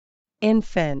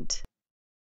Infant.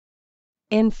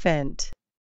 Infant.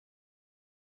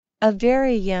 A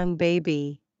very young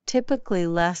baby, typically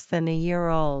less than a year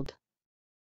old.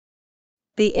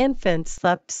 The infant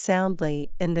slept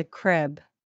soundly in the crib.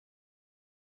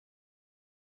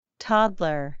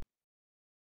 Toddler.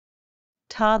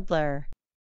 Toddler.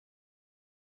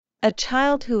 A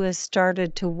child who has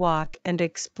started to walk and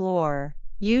explore,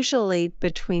 usually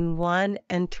between 1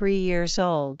 and 3 years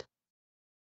old.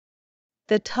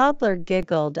 The toddler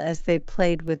giggled as they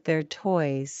played with their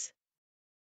toys.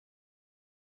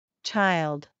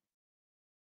 Child.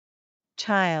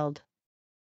 Child.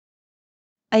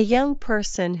 A young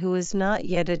person who is not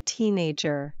yet a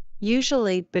teenager,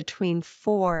 usually between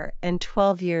 4 and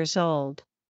 12 years old.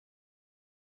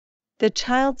 The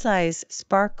child's eyes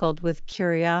sparkled with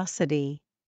curiosity.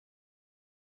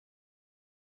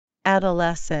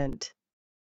 Adolescent.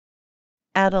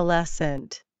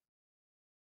 Adolescent.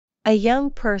 A young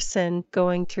person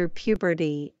going through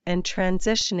puberty and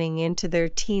transitioning into their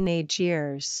teenage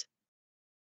years.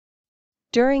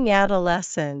 During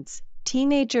adolescence,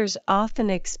 teenagers often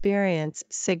experience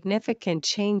significant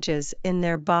changes in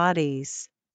their bodies.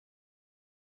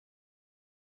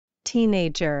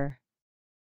 Teenager.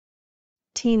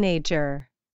 Teenager.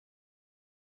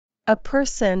 A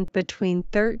person between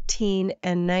 13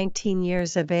 and 19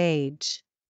 years of age.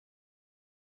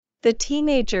 The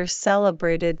teenagers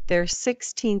celebrated their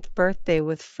 16th birthday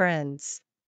with friends.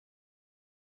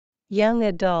 Young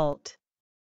adult.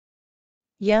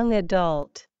 Young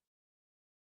adult.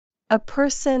 A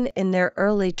person in their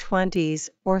early 20s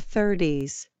or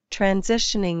 30s,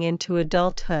 transitioning into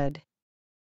adulthood.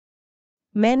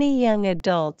 Many young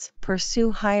adults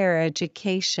pursue higher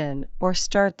education or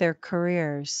start their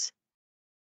careers.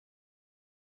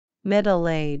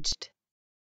 Middle-aged.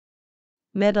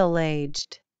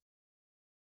 Middle-aged.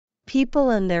 People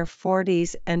in their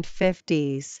 40s and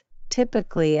 50s,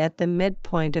 typically at the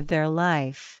midpoint of their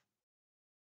life.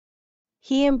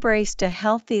 He embraced a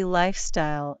healthy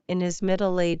lifestyle in his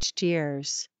middle-aged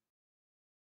years.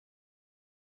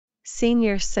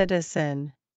 Senior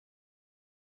citizen.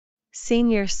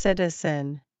 Senior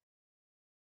citizen.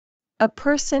 A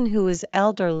person who is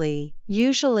elderly,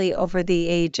 usually over the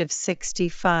age of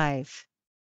 65.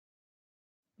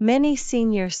 Many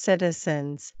senior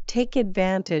citizens take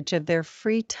advantage of their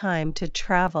free time to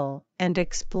travel and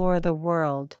explore the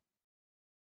world.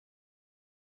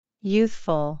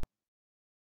 Youthful.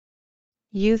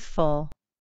 Youthful.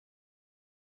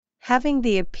 Having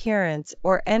the appearance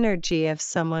or energy of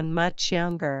someone much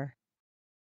younger.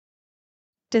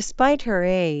 Despite her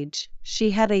age, she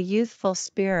had a youthful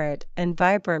spirit and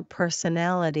vibrant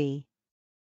personality.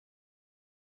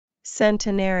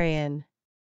 Centenarian.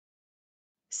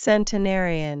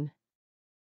 Centenarian.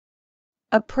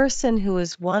 A person who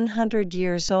is 100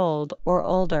 years old or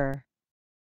older.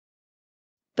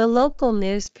 The local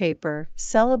newspaper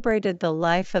celebrated the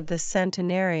life of the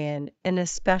centenarian in a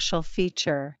special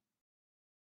feature.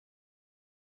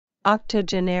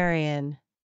 Octogenarian.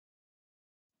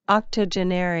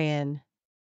 Octogenarian.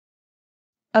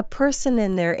 A person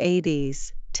in their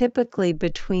 80s, typically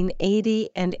between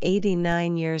 80 and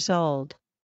 89 years old.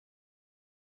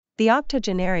 The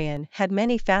octogenarian had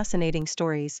many fascinating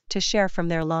stories to share from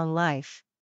their long life.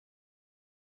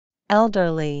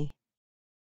 Elderly.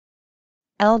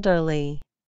 Elderly.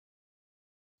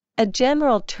 A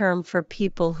general term for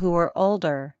people who are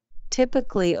older,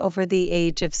 typically over the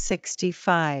age of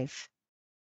 65.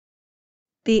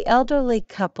 The elderly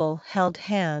couple held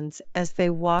hands as they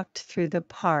walked through the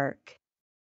park.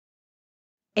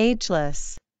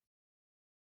 Ageless.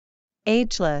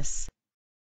 Ageless.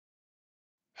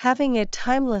 Having a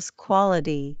timeless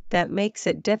quality that makes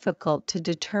it difficult to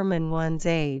determine one's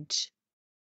age.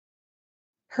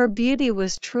 Her beauty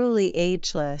was truly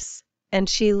ageless, and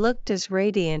she looked as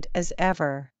radiant as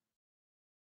ever.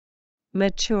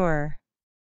 Mature.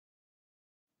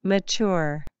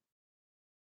 Mature.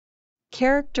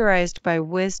 Characterized by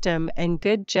wisdom and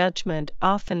good judgment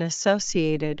often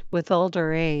associated with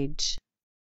older age.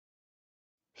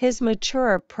 His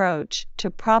mature approach to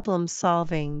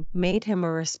problem-solving made him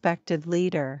a respected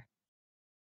leader.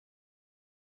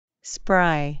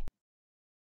 Spry.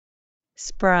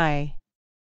 Spry.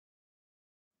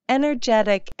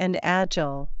 Energetic and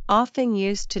agile, often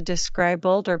used to describe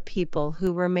older people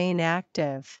who remain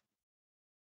active.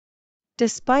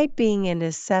 Despite being in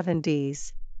his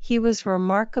 70s, he was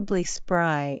remarkably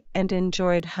spry and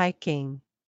enjoyed hiking.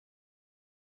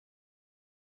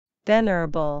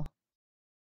 Venerable.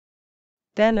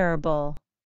 Venerable.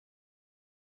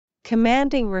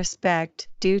 Commanding respect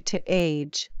due to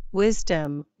age,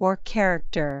 wisdom, or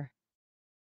character.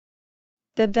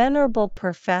 The venerable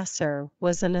professor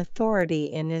was an authority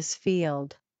in his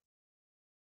field.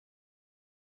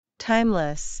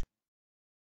 Timeless.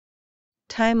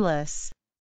 Timeless.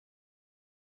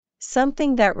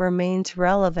 Something that remains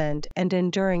relevant and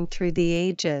enduring through the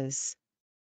ages.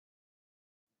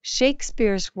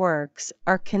 Shakespeare's works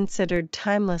are considered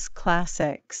timeless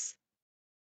classics.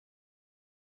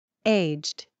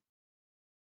 Aged.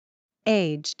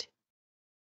 Aged.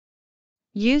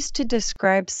 Used to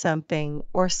describe something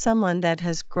or someone that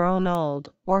has grown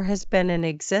old or has been in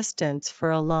existence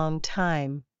for a long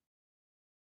time.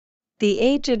 The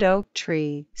aged oak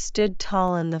tree stood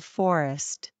tall in the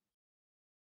forest.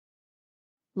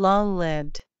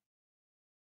 Long-lived.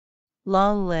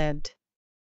 Long-lived.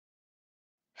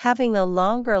 Having a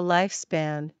longer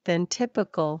lifespan than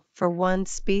typical for one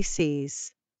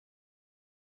species.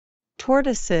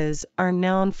 Tortoises are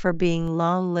known for being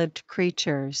long-lived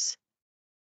creatures.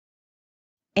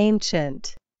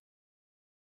 Ancient.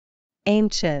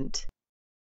 Ancient.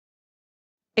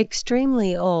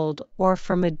 Extremely old or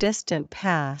from a distant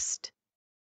past.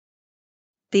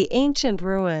 The ancient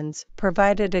ruins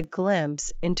provided a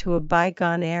glimpse into a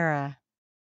bygone era.